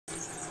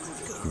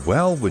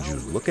Well, would you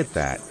look at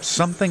that?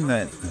 Something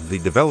that the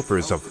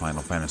developers of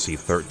Final Fantasy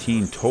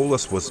XIII told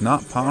us was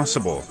not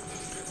possible.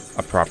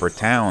 A proper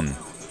town.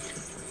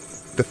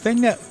 The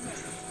thing that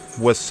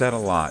was said a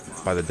lot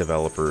by the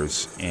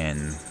developers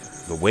in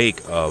the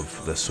wake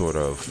of the sort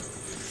of,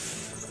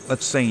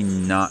 let's say,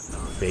 not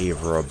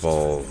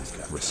favorable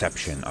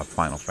reception of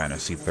Final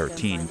Fantasy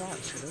XIII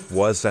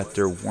was that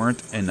there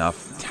weren't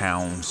enough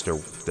towns,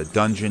 the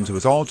dungeons, it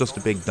was all just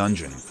a big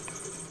dungeon.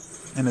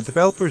 And the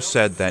developers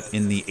said that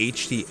in the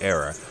HD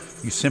era,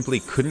 you simply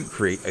couldn't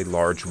create a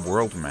large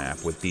world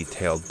map with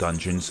detailed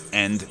dungeons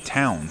and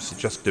towns.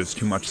 There's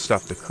too much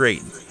stuff to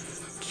create.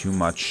 Too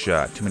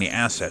many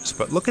assets.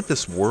 But look at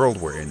this world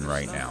we're in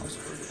right now.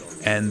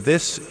 And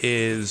this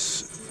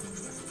is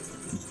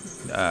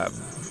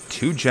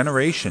two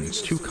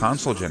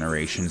console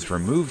generations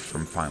removed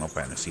from Final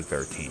Fantasy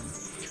XIII.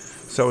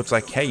 So it's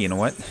like, hey, you know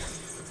what?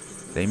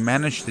 They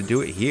managed to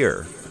do it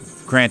here.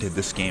 Granted,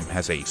 this game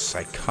has a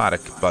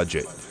psychotic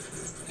budget,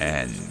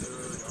 and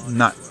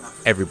not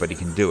everybody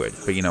can do it,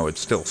 but it's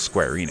still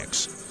Square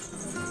Enix.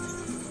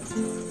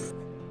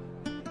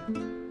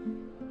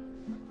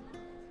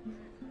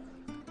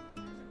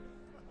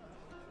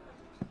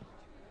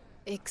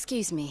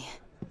 Excuse me.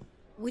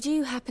 Would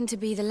you happen to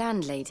be the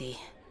landlady?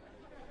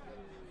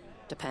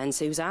 Depends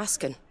who's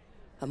asking,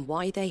 and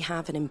why they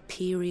have an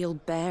Imperial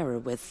bearer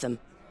with them.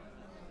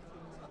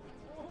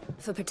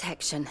 For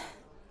protection,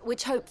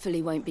 which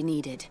hopefully won't be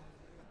needed.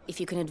 If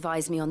you can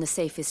advise me on the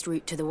safest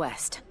route to the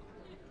west.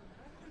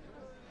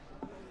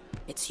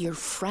 It's your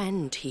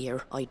friend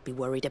here I'd be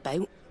worried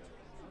about.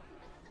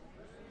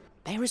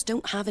 Bearers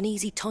don't have an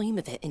easy time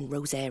of it in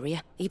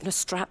Rosaria. Even a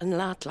Stratton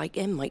lad like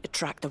him might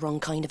attract the wrong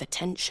kind of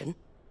attention.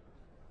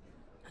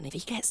 And if he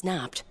gets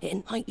nabbed, it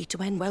ain't likely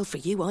to end well for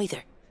you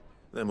either.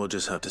 Then we'll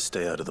just have to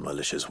stay out of the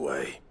malicious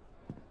way.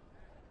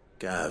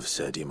 Gav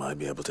said you might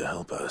be able to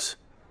help us.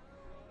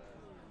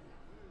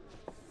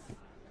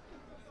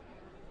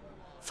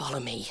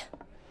 Follow me.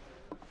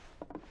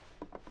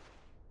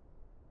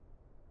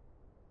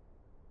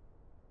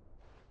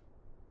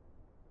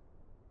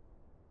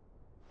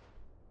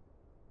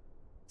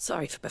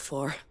 Sorry for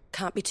before.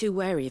 Can't be too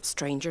wary of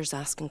strangers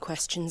asking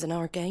questions in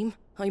our game.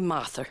 I'm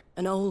Martha,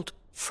 an old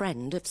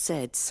friend of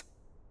Sid's.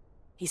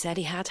 He said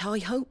he had high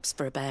hopes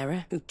for a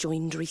bearer who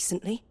joined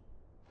recently.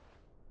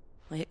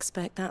 I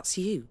expect that's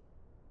you.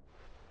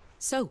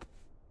 So,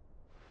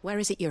 where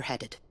is it you're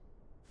headed?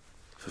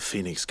 For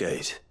Phoenix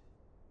Gate.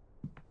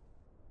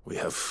 We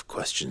have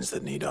questions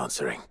that need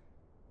answering.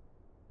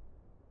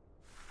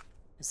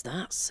 Is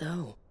that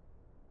so?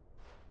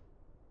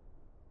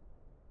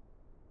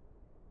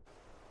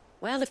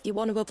 Well, if you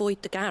want to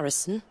avoid the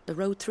garrison, the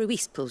road through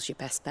Eastpool's your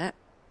best bet.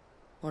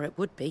 Or it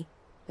would be,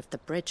 if the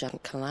bridge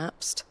hadn't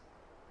collapsed.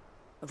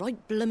 A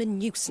right bloomin'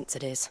 nuisance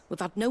it is. We've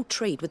had no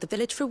trade with the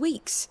village for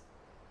weeks.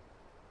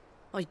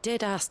 I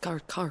did ask our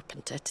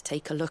carpenter to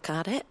take a look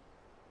at it.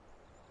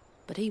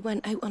 But he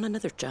went out on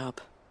another job,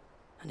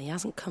 and he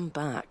hasn't come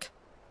back.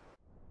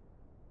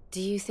 Do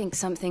you think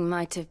something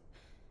might have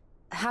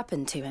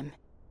happened to him?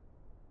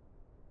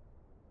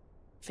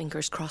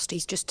 Fingers crossed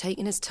he's just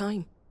taking his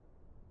time.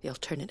 The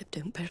alternative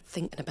don't bear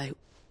thinking about.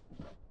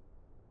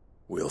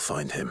 We'll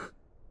find him.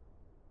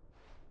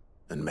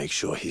 And make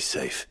sure he's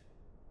safe.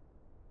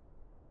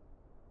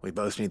 We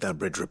both need that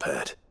bridge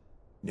repaired.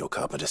 Your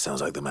carpenter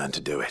sounds like the man to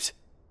do it.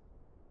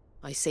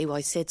 I see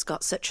why Sid's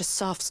got such a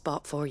soft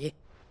spot for you.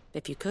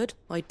 If you could,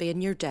 I'd be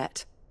in your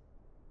debt.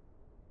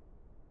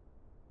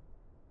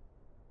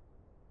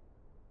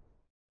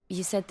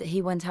 You said that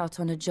he went out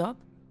on a job?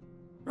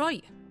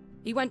 Right.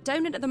 He went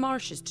down into the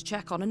marshes to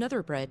check on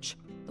another bridge.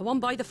 The one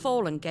by the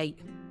Fallen Gate.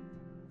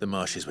 The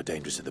marshes were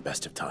dangerous at the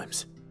best of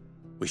times.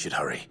 We should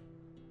hurry.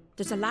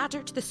 There's a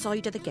ladder to the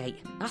side of the gate.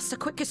 That's the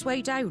quickest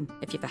way down,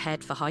 if you've a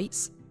head for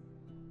heights.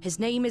 His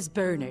name is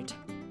Bernard.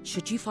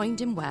 Should you find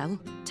him well,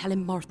 tell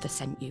him Martha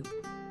sent you,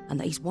 and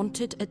that he's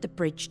wanted at the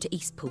bridge to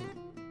Eastpool.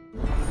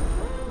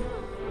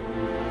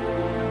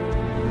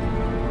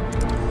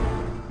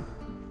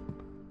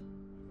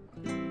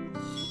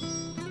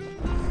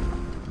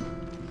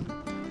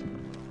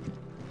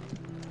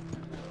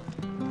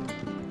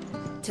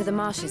 To the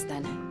marshes,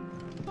 then.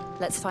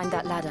 Let's find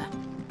that ladder.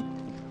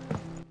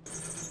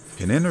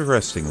 An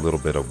interesting little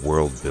bit of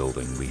world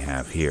building we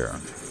have here.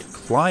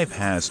 Clive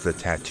has the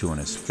tattoo on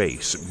his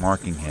face,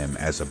 marking him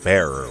as a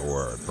bearer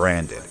or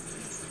branded,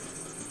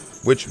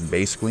 which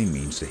basically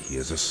means that he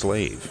is a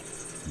slave.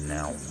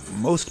 Now,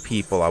 most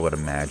people, I would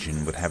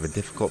imagine, would have a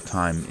difficult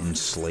time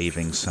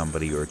enslaving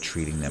somebody or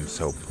treating them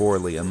so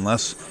poorly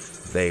unless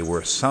they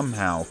were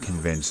somehow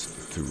convinced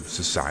through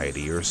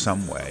society or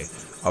some way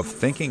of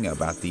thinking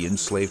about the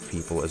enslaved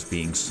people as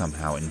being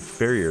somehow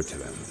inferior to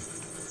them.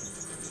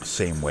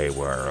 Same way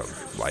where,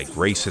 like,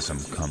 racism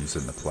comes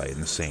into play.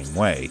 In the same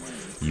way,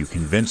 you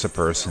convince a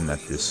person that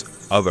this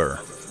other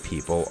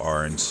people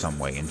are in some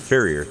way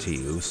inferior to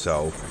you,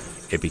 so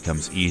it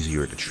becomes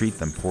easier to treat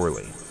them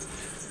poorly.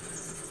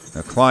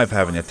 Now, Clive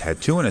having a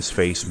tattoo on his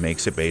face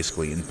makes it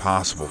basically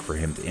impossible for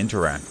him to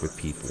interact with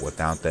people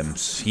without them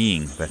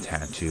seeing the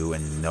tattoo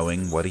and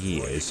knowing what he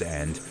is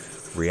and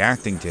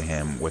reacting to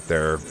him with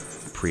their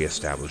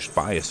pre-established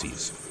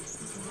biases.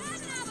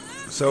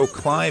 So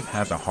Clive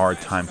has a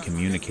hard time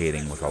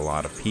communicating with a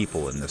lot of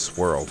people in this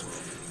world,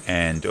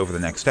 and over the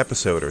next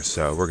episode or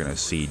so, we're going to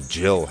see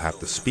Jill have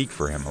to speak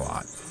for him a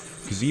lot.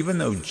 Because even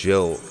though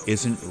Jill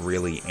isn't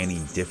really any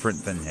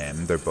different than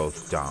him, they're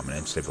both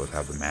dominants, they both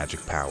have the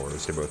magic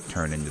powers, they both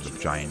turn into the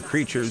giant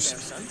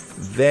creatures,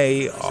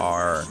 they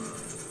are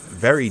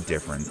very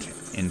different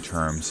in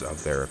terms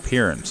of their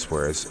appearance,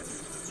 whereas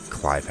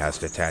Clive has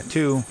the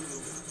tattoo,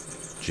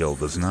 Jill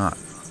does not.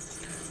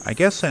 I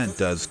guess that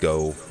does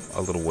go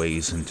a little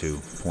ways into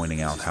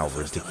pointing out how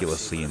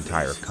ridiculous the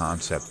entire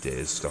concept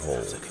is, the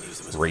whole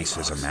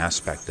racism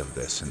aspect of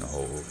this and the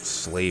whole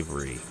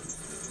slavery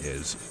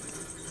is.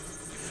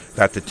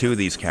 That the two of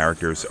these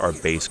characters are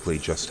basically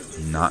just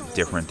not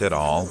different at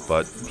all,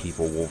 but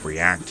people will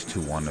react to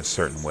one a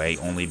certain way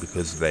only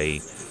because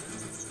they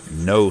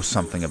know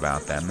something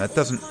about them that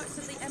doesn't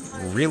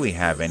really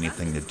have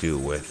anything to do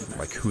with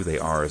like who they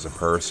are as a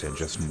person,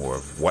 just more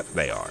of what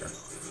they are.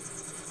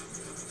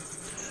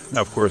 Now,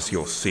 of course,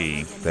 you'll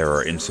see there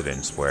are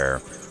incidents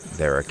where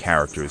there are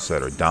characters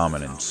that are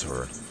dominants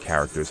or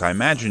characters. I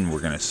imagine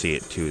we're going to see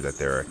it too, that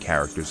there are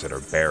characters that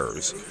are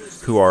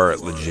bearers who are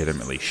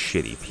legitimately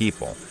shitty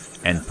people.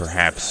 And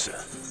perhaps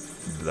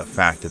the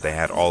fact that they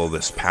had all of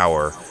this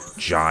power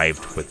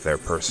jived with their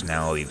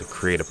personality to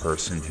create a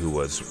person who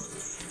was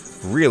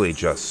really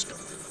just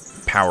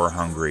power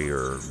hungry,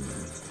 or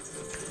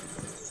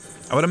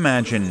I would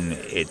imagine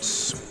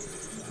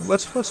it's,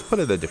 let's put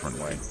it a different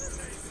way.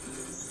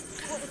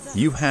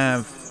 You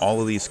have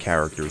all of these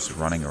characters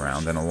running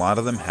around, and a lot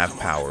of them have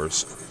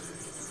powers.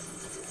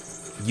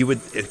 You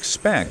would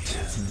expect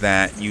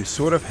that you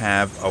sort of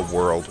have a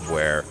world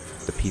where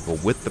the people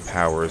with the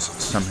powers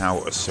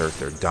somehow assert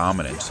their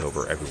dominance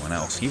over everyone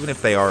else, even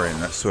if they are in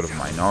a sort of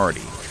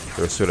minority.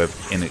 They're sort of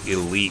an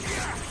elite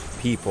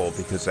people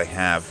because they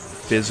have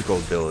physical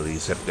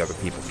abilities that the other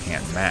people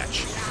can't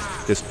match.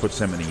 This puts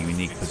them in a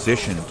unique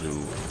position to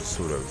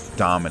sort of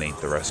dominate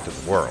the rest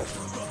of the world.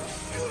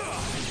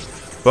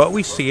 But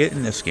we see it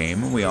in this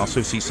game, and we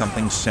also see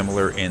something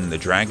similar in the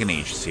Dragon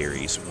Age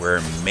series,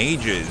 where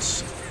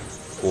mages,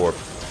 or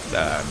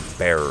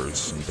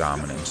bearers and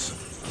dominants,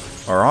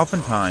 are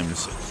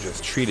oftentimes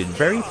just treated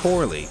very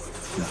poorly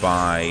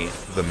by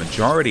the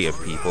majority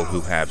of people who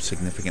have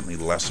significantly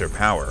lesser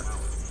power.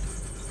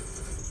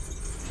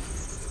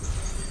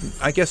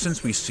 I guess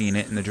since we've seen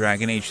it in the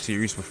Dragon Age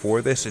series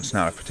before this, it's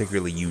not a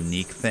particularly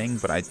unique thing,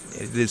 but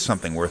it is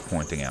something worth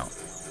pointing out.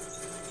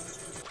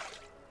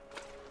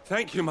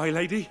 Thank you, my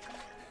lady.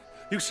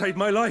 You saved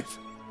my life.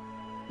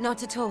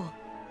 Not at all.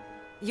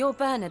 You're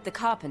Bernard the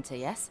Carpenter,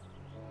 yes?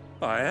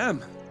 I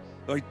am.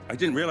 I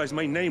didn't realize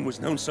my name was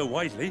known so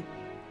widely.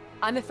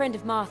 I'm a friend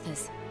of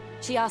Martha's.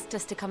 She asked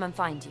us to come and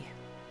find you.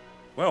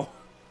 Well,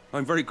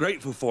 I'm very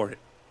grateful for it.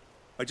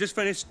 I just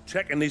finished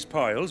checking these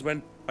piles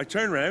when I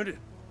turn around.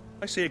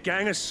 I see a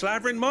gang of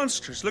slavering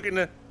monsters looking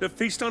to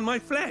feast on my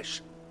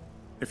flesh.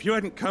 If you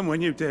hadn't come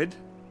when you did,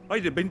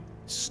 I'd have been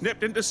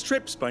snipped into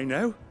strips by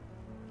now.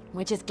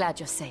 We're just glad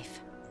you're safe.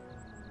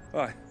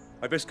 I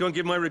best go and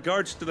give my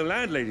regards to the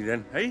landlady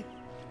then, eh?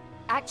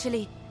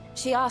 Actually,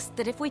 she asked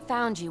that if we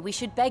found you, we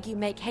should beg you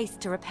make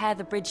haste to repair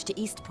the bridge to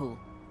Eastpool.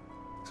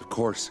 Of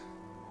course.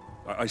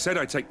 I said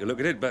I'd take a look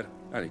at it, but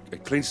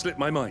it clean slipped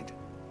my mind.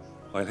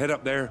 I'll head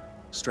up there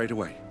straight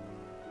away.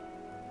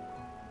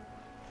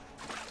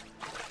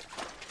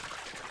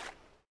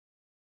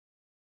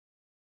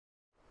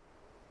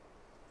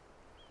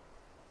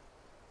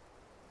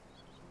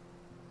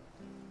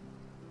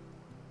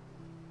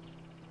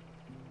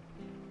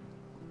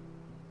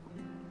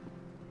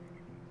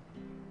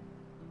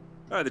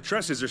 The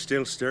trusses are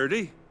still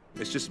sturdy.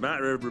 It's just a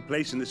matter of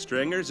replacing the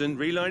stringers and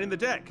relining the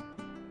deck.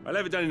 I'll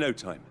have it done in no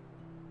time.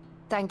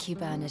 Thank you,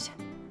 Bernard.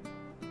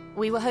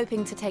 We were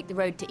hoping to take the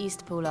road to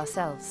Eastpool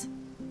ourselves.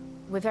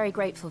 We're very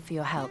grateful for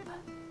your help.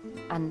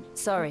 And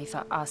sorry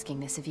for asking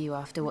this of you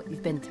after what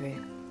you've been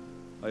through.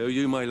 I owe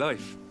you my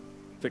life.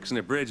 Fixing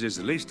a bridge is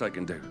the least I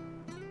can do.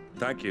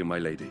 Thank you, my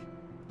lady.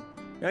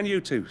 And you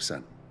too,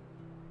 son.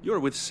 You're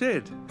with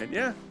Sid, ain't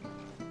ya?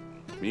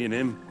 Me and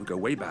him, we go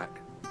way back.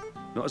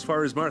 Not as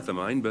far as Martha,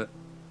 mind, but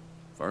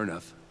far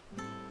enough.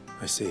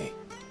 I see.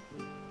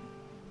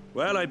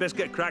 Well, I best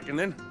get cracking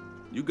then.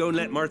 You go and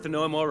let Martha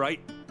know I'm all right,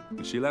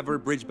 and she'll have her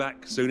bridge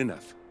back soon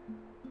enough.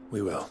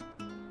 We will.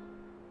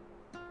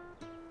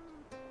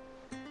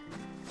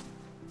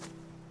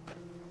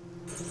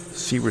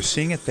 See, we're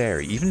seeing it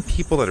there. Even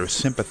people that are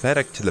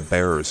sympathetic to the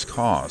bearer's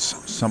cause,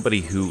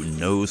 somebody who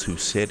knows who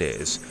Sid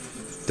is,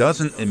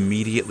 doesn't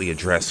immediately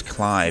address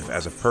Clive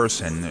as a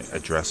person,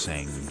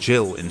 addressing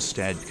Jill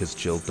instead, because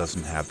Jill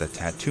doesn't have the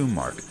tattoo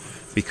mark,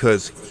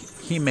 because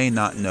he may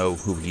not know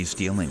who he's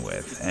dealing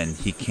with, and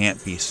he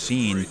can't be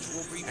seen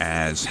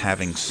as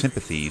having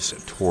sympathies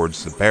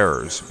towards the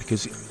bearers,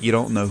 because you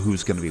don't know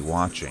who's going to be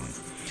watching.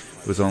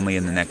 It was only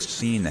in the next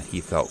scene that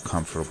he felt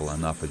comfortable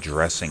enough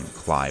addressing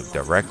Clive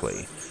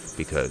directly,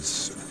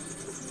 because,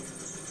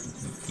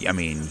 I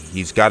mean,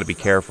 he's got to be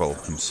careful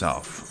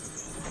himself.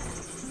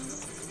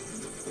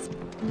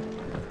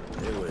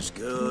 It was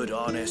good,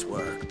 honest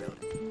work, Billy.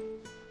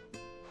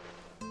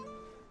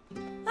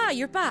 Ah,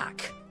 you're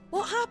back.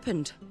 What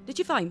happened? Did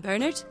you find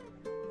Bernard?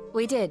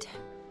 We did.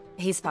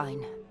 He's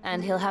fine,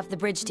 and he'll have the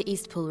bridge to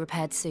Eastpool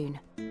repaired soon.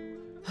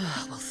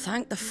 Well,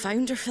 thank the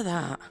Founder for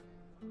that.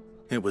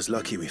 It was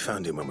lucky we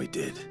found him when we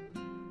did.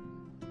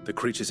 The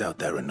creatures out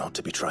there are not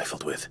to be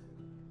trifled with.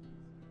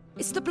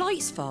 It's the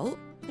Blight's fault.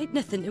 They'd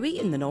nothing to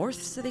eat in the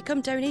north, so they come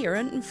down here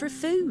hunting for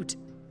food.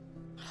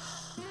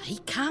 He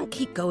can't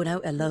keep going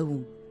out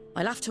alone.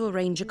 I'll have to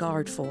arrange a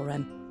guard for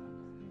him.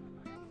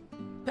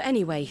 But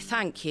anyway,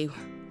 thank you.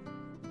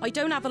 I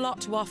don't have a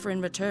lot to offer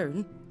in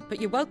return, but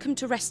you're welcome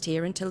to rest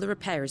here until the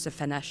repairs are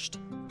finished.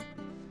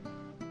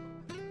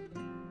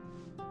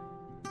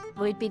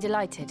 We'd be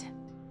delighted.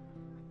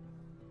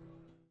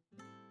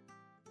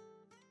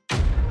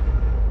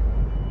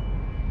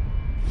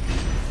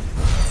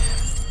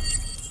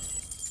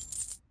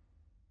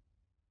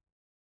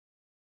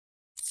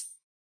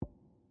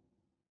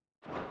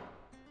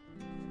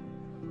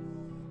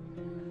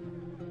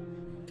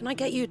 Can I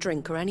get you a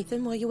drink or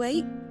anything while you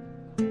wait?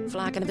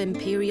 Flagon of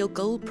Imperial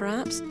Gold,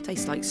 perhaps?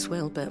 Tastes like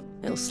swill, but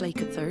it'll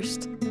slake a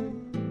thirst.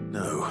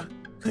 No,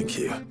 thank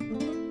you.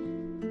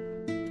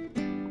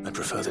 I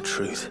prefer the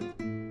truth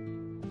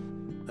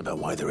about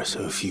why there are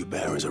so few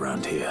bearers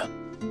around here.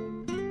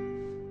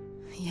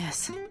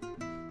 Yes.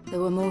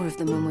 There were more of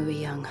them when we were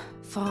young.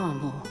 Far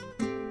more.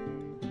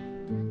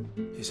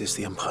 Is this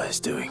the Empire's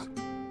doing?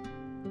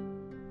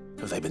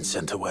 Have they been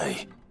sent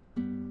away?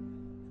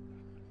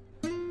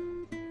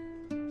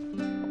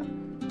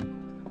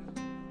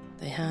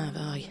 They have,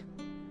 aye.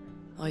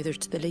 Either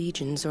to the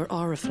Legions or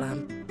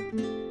Oriflamme.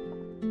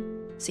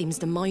 Seems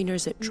the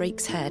miners at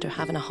Drake's Head are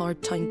having a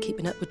hard time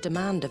keeping up with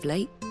demand of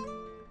late,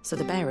 so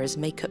the bearers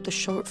make up the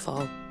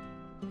shortfall.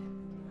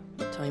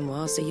 Time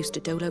was they used to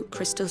dole out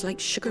crystals like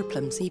sugar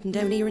plums even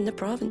down here in the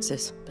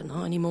provinces, but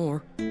not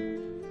anymore.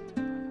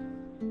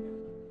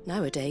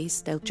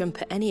 Nowadays, they'll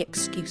jump at any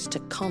excuse to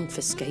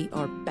confiscate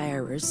our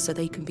bearers so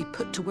they can be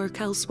put to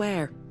work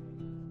elsewhere.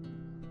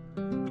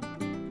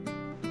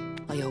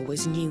 I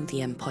always knew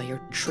the Empire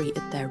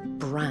treated their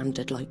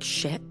branded like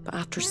shit, but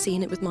after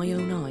seeing it with my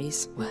own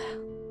eyes, well...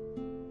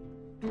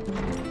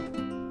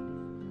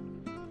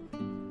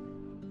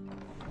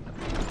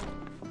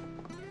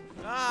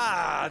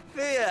 Ah,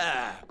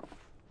 Thea!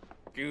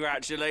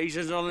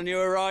 Congratulations on the new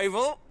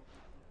arrival.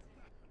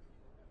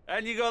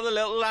 And you got the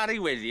little laddie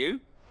with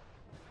you?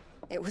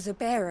 It was a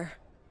bearer.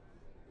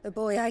 The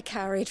boy I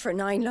carried for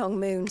 9 long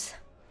moons.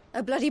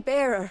 A bloody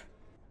bearer.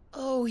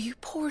 Oh, you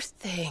poor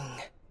thing.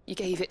 You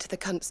gave it to the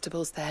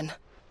constables then?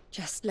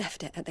 Just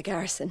left it at the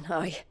garrison,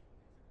 aye.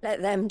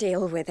 Let them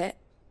deal with it.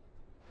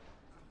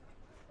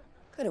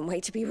 Couldn't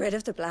wait to be rid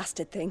of the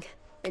blasted thing.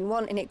 Been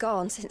wanting it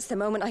gone since the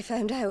moment I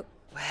found out.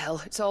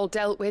 Well, it's all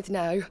dealt with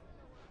now.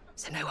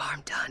 So no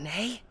harm done,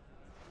 eh?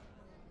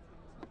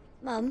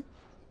 Mum,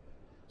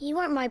 you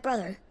weren't my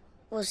brother,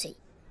 was he?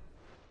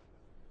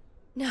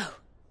 No.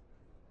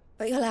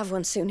 But you'll have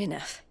one soon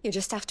enough. You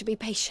just have to be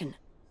patient.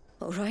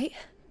 All right?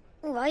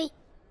 All right.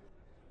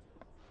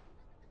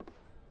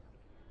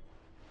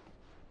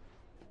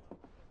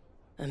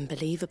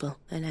 Unbelievable,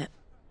 innit?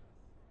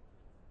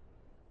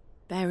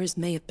 Bearers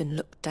may have been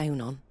looked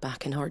down on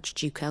back in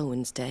Archduke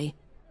Elwin's day,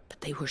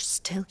 but they were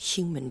still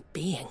human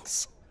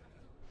beings.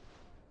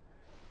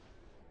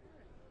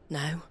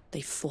 Now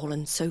they've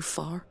fallen so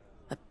far,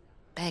 a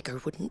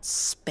beggar wouldn't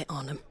spit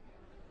on them.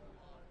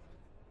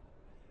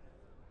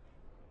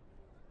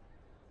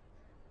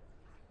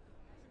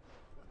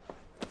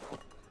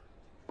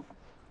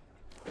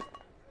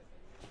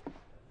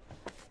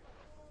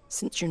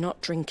 Since you're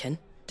not drinking,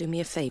 do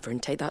me a favour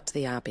and take that to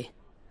the Abbey.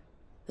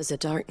 There's a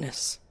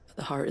darkness at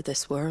the heart of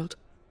this world,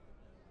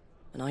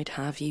 and I'd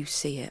have you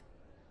see it.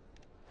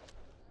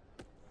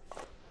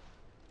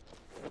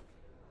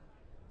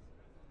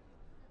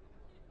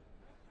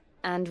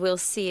 And we'll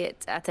see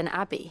it at an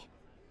abbey.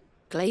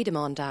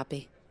 Glademond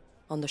Abbey,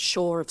 on the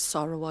shore of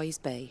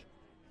Sorrowise Bay.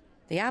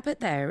 The abbot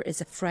there is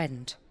a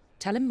friend.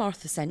 Tell him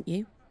Martha sent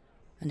you,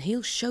 and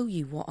he'll show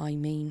you what I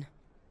mean.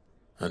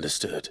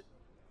 Understood.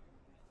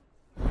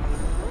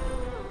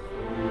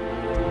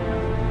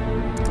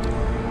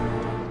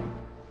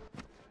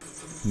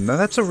 Now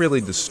that's a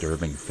really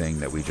disturbing thing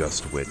that we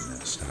just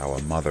witnessed, how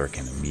a mother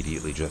can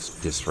immediately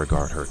just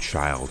disregard her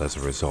child as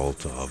a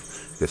result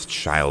of this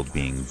child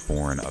being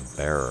born a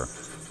bearer.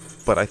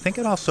 But I think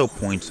it also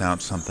points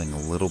out something a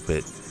little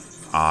bit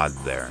odd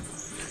there.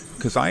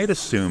 Because I had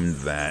assumed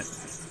that,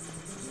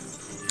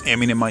 I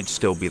mean, it might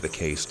still be the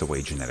case the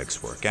way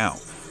genetics work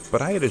out,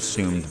 but I had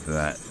assumed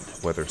that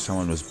whether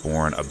someone was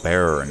born a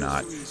bearer or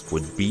not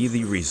would be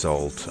the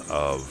result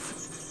of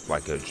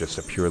like just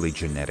a purely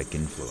genetic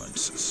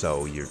influence.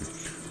 So your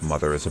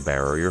mother is a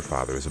bearer, your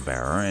father is a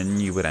bearer,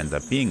 and you would end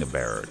up being a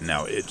bearer.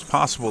 Now, it's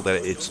possible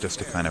that it's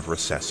just a kind of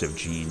recessive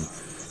gene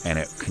and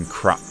it can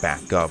crop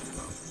back up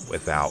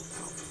without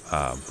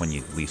when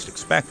you least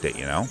expect it,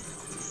 you know?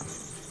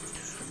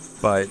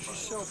 But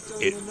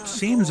it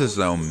seems as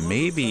though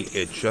maybe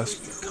it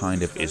just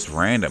kind of is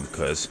random,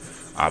 because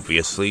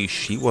obviously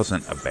she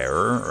wasn't a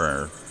bearer,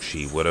 or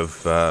she would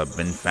have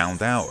been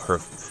found out.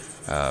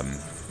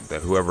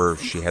 That whoever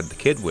she had the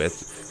kid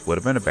with would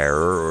have been a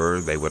bearer,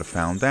 or they would have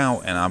found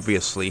out, and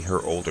obviously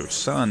her older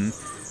son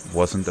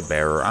wasn't the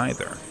bearer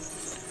either.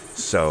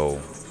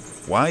 So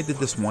why did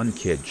this one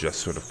kid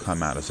just sort of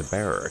come out as a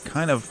bearer? It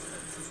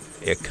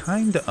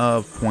kind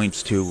of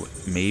points to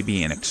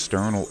maybe an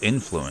external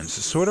influence,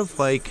 sort of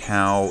like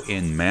how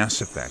in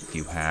Mass Effect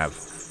you have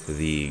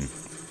the,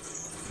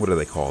 what do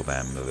they call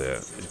them?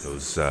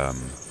 Those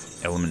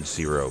Element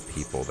Zero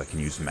people that can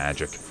use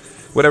magic.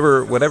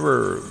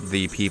 Whatever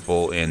the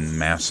people in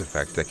Mass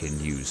Effect that can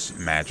use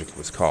magic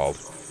was called.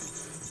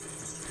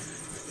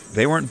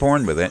 They weren't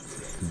born with it.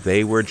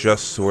 They were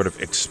just sort of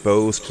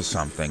exposed to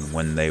something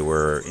when they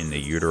were in the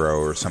utero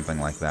or something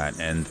like that,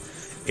 and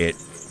it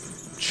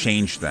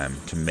changed them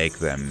to make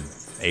them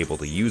able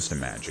to use the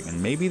magic.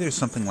 And maybe there's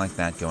something like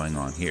that going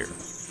on here.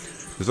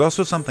 There's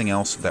also something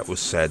else that was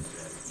said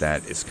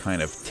that is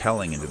kind of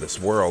telling into this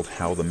world,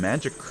 how the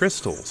magic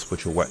crystals,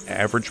 which are what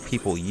average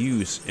people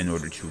use in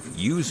order to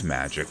use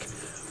magic,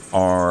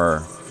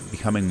 are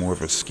becoming more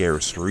of a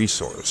scarce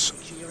resource.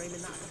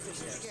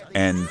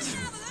 And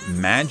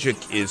magic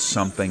is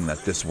something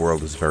that this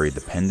world is very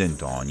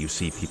dependent on. You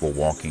see people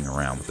walking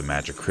around with the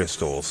magic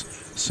crystals,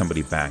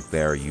 somebody back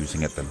there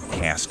using it to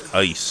cast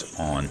ice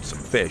on some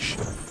fish.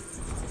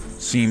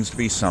 Seems to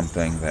be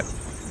something that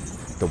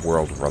the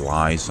world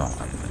relies on.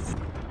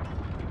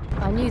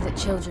 I knew that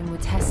children were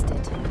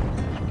tested,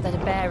 that a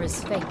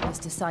bearer's fate was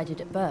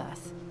decided at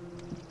birth.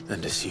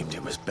 And assumed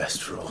it was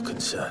best for all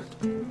concerned.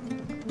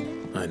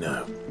 I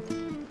know.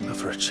 But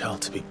for a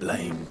child to be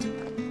blamed,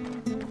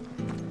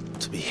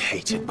 to be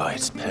hated by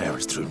its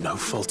parents through no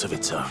fault of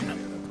its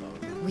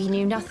own. We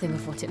knew nothing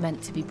of what it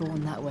meant to be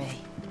born that way,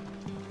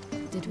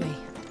 did we?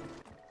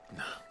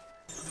 No.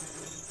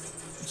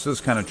 It's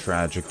just kind of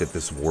tragic that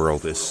this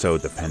world is so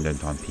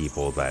dependent on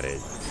people that it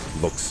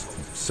looks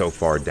so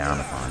far down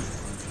upon.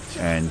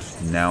 And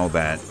now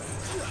that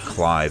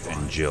Clive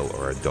and Jill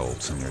are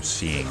adults and they're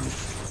seeing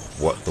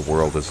what the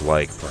world is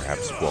like,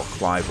 perhaps, well,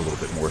 Clive a little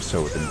bit more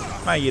so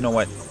than, you know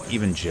what,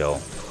 even Jill,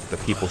 the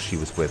people she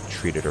was with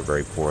treated her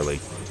very poorly.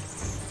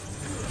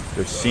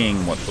 They're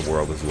seeing what the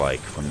world is like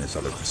from this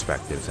other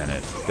perspectives, and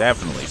it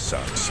definitely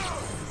sucks.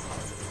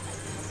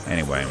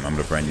 Anyway, I'm going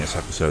to bring this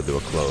episode to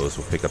a close.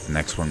 We'll pick up the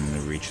next one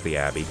when we reach the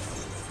Abbey.